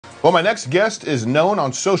Well, my next guest is known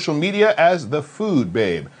on social media as the Food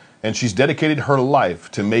Babe, and she's dedicated her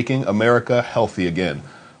life to making America healthy again.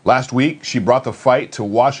 Last week, she brought the fight to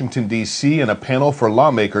Washington, D.C. in a panel for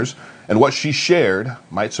lawmakers, and what she shared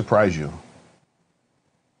might surprise you.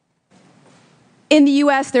 In the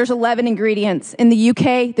U.S., there's 11 ingredients. In the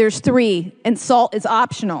U.K., there's 3, and salt is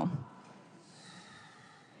optional.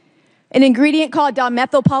 An ingredient called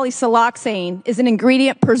dimethylpolysiloxane is an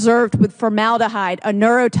ingredient preserved with formaldehyde, a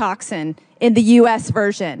neurotoxin, in the U.S.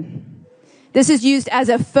 version. This is used as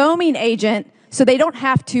a foaming agent so they don't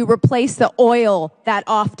have to replace the oil that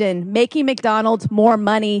often, making McDonald's more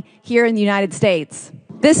money here in the United States.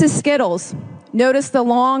 This is Skittles. Notice the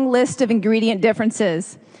long list of ingredient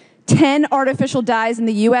differences. 10 artificial dyes in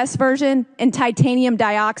the U.S. version and titanium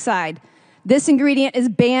dioxide. This ingredient is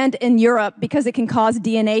banned in Europe because it can cause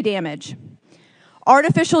DNA damage.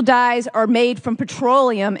 Artificial dyes are made from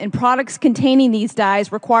petroleum, and products containing these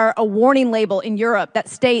dyes require a warning label in Europe that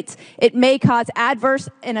states it may cause adverse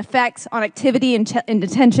effects on activity and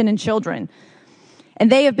attention in children.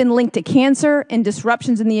 And they have been linked to cancer and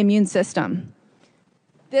disruptions in the immune system.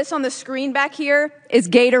 This on the screen back here is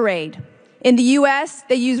Gatorade. In the U.S.,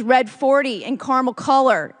 they use red 40 and caramel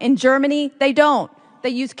color. In Germany, they don't. They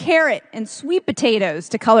use carrot and sweet potatoes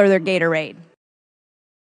to color their Gatorade.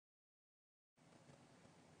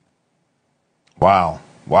 Wow,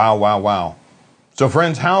 wow, wow, wow. So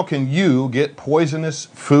friends, how can you get poisonous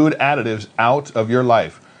food additives out of your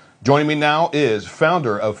life? Joining me now is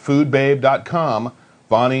founder of foodbabe.com,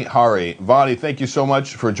 Vani Hari. Vani, thank you so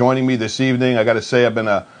much for joining me this evening. I got to say, I've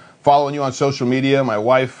been following you on social media. My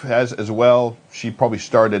wife has as well. She probably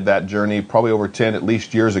started that journey probably over 10 at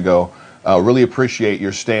least years ago. Really appreciate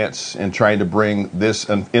your stance in trying to bring this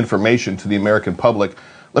information to the American public.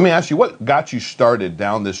 Let me ask you, what got you started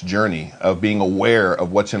down this journey of being aware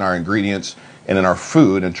of what's in our ingredients and in our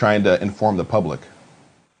food and trying to inform the public?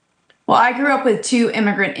 Well, I grew up with 2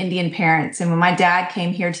 immigrant Indian parents, and when my dad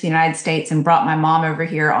came here to the United States and brought my mom over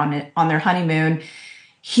here on their honeymoon,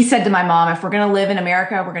 he said to my mom, if we're going to live in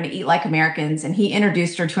America, we're going to eat like Americans. And he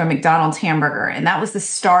introduced her to a McDonald's hamburger. And that was the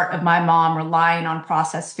start of my mom relying on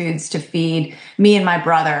processed foods to feed me and my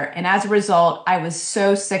brother. And as a result, I was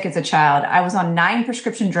so sick as a child. I was on 9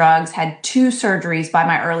 prescription drugs, had 2 surgeries by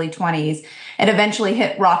my early 20s, and eventually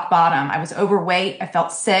hit rock bottom. I was overweight. I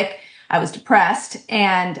felt sick. I was depressed.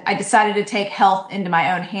 And I decided to take health into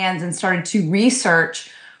my own hands and started to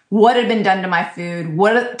research what had been done to my food,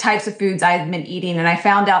 what types of foods I had been eating. And I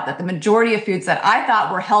found out that the majority of foods that I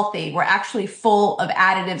thought were healthy were actually full of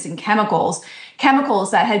additives and chemicals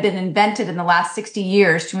that had been invented in the last 60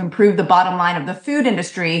 years to improve the bottom line of the food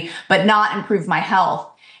industry, but not improve my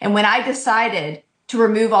health. And when I decided to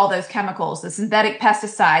remove all those chemicals, the synthetic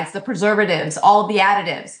pesticides, the preservatives, all of the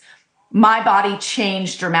additives, my body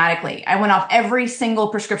changed dramatically. I went off every single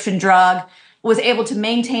prescription drug, was able to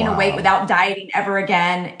maintain a weight without dieting ever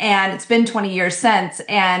again. And it's been 20 years since,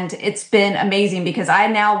 and it's been amazing because I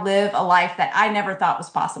now live a life that I never thought was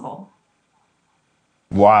possible.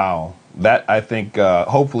 Wow. That, I think,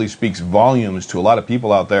 hopefully speaks volumes to a lot of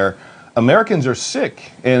people out there. Americans are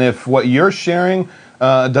sick, and if what you're sharing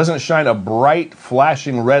doesn't shine a bright,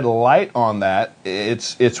 flashing red light on that,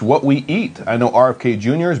 it's what we eat. I know RFK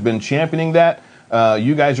Jr. has been championing that.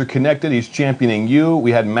 You guys are connected. He's championing you.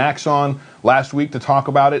 We had Max on last week to talk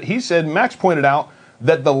about it. He said, Max pointed out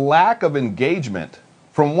that the lack of engagement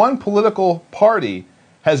from one political party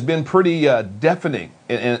has been pretty deafening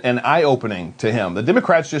and eye-opening to him. The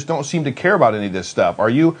Democrats just don't seem to care about any of this stuff. Are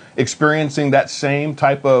you experiencing that same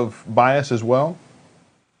type of bias as well?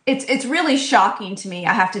 It's really shocking to me,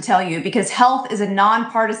 I have to tell you, because health is a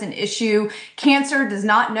nonpartisan issue. Cancer does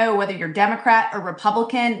not know whether you're Democrat or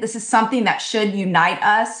Republican. This is something that should unite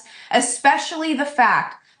us, especially the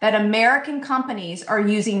fact that American companies are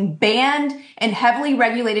using banned and heavily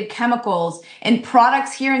regulated chemicals in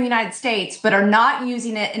products here in the United States, but are not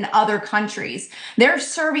using it in other countries. They're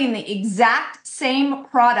serving the exact same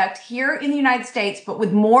product here in the United States, but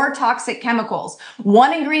with more toxic chemicals.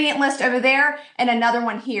 One ingredient list over there and another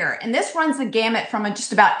one here. And this runs the gamut from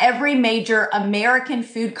just about every major American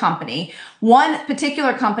food company. One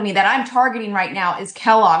particular company that I'm targeting right now is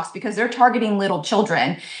Kellogg's, because they're targeting little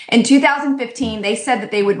children. In 2015, they said that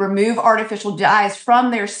they would remove artificial dyes from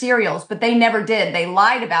their cereals, but they never did. They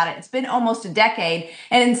lied about it. It's been almost a decade.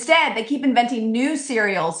 And instead, they keep inventing new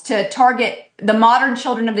cereals to target the modern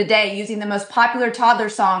children of today, using the most popular toddler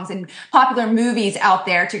songs and popular movies out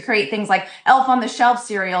there to create things like Elf on the Shelf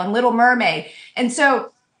cereal and Little Mermaid. And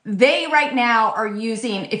so they right now are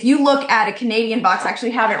using, if you look at a Canadian box, I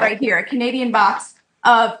actually have it right here, a Canadian box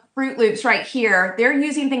of Fruit Loops right here, they're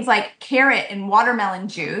using things like carrot and watermelon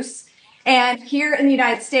juice. And here in the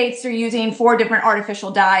United States, they're using 4 different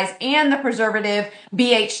artificial dyes and the preservative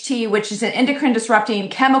BHT, which is an endocrine disrupting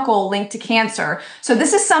chemical linked to cancer. So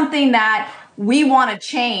this is something that we want to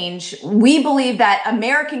change. We believe that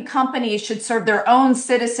American companies should serve their own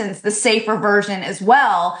citizens the safer version as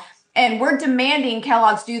well. And we're demanding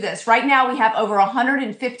Kellogg's do this. Right now, we have over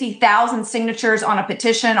 150,000 signatures on a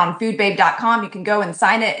petition on foodbabe.com. You can go and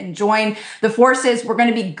sign it and join the forces. We're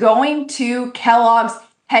going to be going to Kellogg's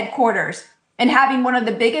headquarters and having one of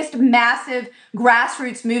the biggest massive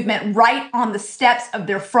grassroots movement right on the steps of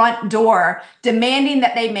their front door, demanding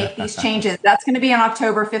that they make these changes. That's going to be on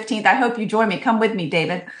October 15th. I hope you join me. Come with me,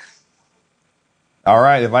 David. All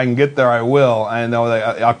right, if I can get there, I will. I know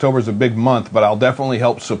that October is a big month, but I'll definitely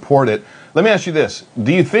help support it. Let me ask you this.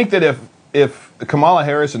 Do you think that if Kamala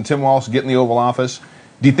Harris and Tim Walz get in the Oval Office,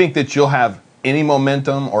 do you think that you'll have any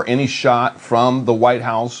momentum or any shot from the White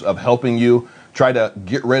House of helping you try to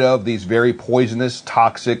get rid of these very poisonous,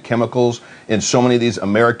 toxic chemicals in so many of these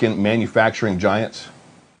American manufacturing giants?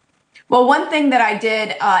 Well, one thing that I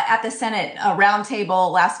did at the Senate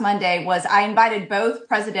roundtable last Monday was I invited both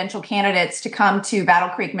presidential candidates to come to Battle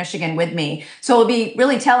Creek, Michigan with me. So it'll be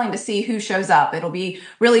really telling to see who shows up. It'll be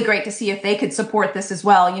really great to see if they could support this as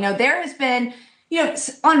well. You know, there has been, you know,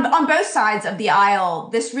 on both sides of the aisle,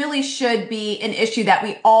 this really should be an issue that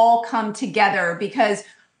we all come together because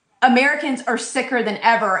Americans are sicker than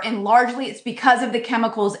ever, and largely it's because of the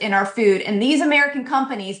chemicals in our food. And these American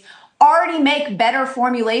companies already make better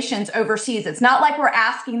formulations overseas. It's not like we're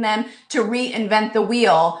asking them to reinvent the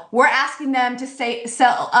wheel. We're asking them to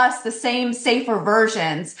sell us the same safer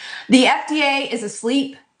versions. The FDA is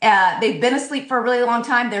asleep. They've been asleep for a really long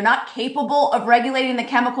time. They're not capable of regulating the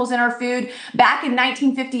chemicals in our food. Back in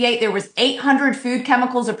 1958, there was 800 food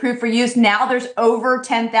chemicals approved for use. Now there's over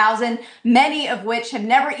 10,000, many of which have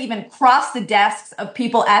never even crossed the desks of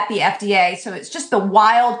people at the FDA. So it's just the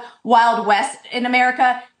wild, wild west in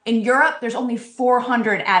America. In Europe, there's only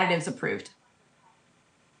 400 additives approved.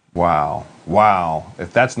 Wow. Wow.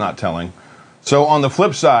 If that's not telling. So on the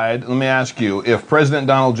flip side, let me ask you, if President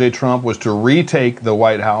Donald J. Trump was to retake the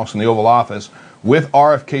White House and the Oval Office with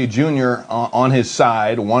RFK Jr. on his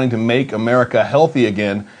side, wanting to make America healthy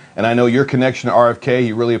again, and I know your connection to RFK,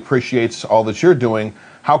 he really appreciates all that you're doing,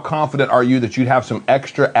 how confident are you that you'd have some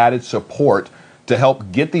extra added support to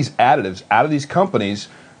help get these additives out of these companies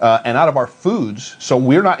and out of our foods so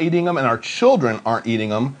we're not eating them and our children aren't eating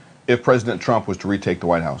them if President Trump was to retake the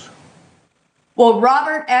White House? Well,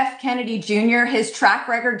 Robert F. Kennedy Jr., his track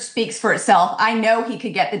record speaks for itself. I know he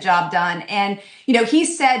could get the job done. And, you know, he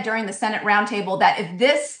said during the Senate roundtable that if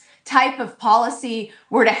this type of policy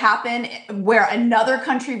were to happen where another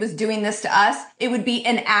country was doing this to us, it would be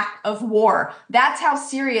an act of war. That's how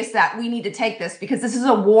serious that we need to take this, because this is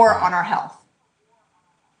a war on our health.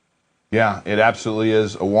 Yeah, it absolutely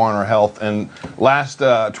is a war on our health. And last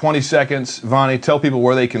 20 seconds, Vani, tell people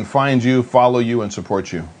where they can find you, follow you, and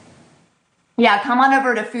support you. Yeah, come on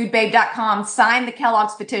over to foodbabe.com, sign the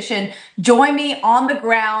Kellogg's petition, join me on the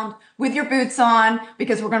ground with your boots on,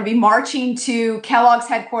 because we're going to be marching to Kellogg's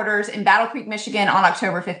headquarters in Battle Creek, Michigan on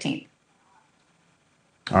October 15th.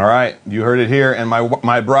 All right, you heard it here. And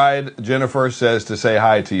my bride, Jennifer, says to say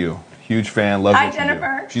hi to you. Huge fan, loves what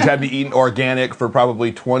Jennifer. you do. She's had me eating organic for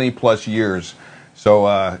probably 20 plus years.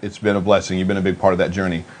 So it's been a blessing. You've been a big part of that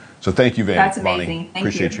journey. So thank you, Vani. That's amazing.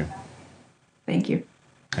 Appreciate you. Thank you.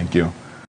 Thank you.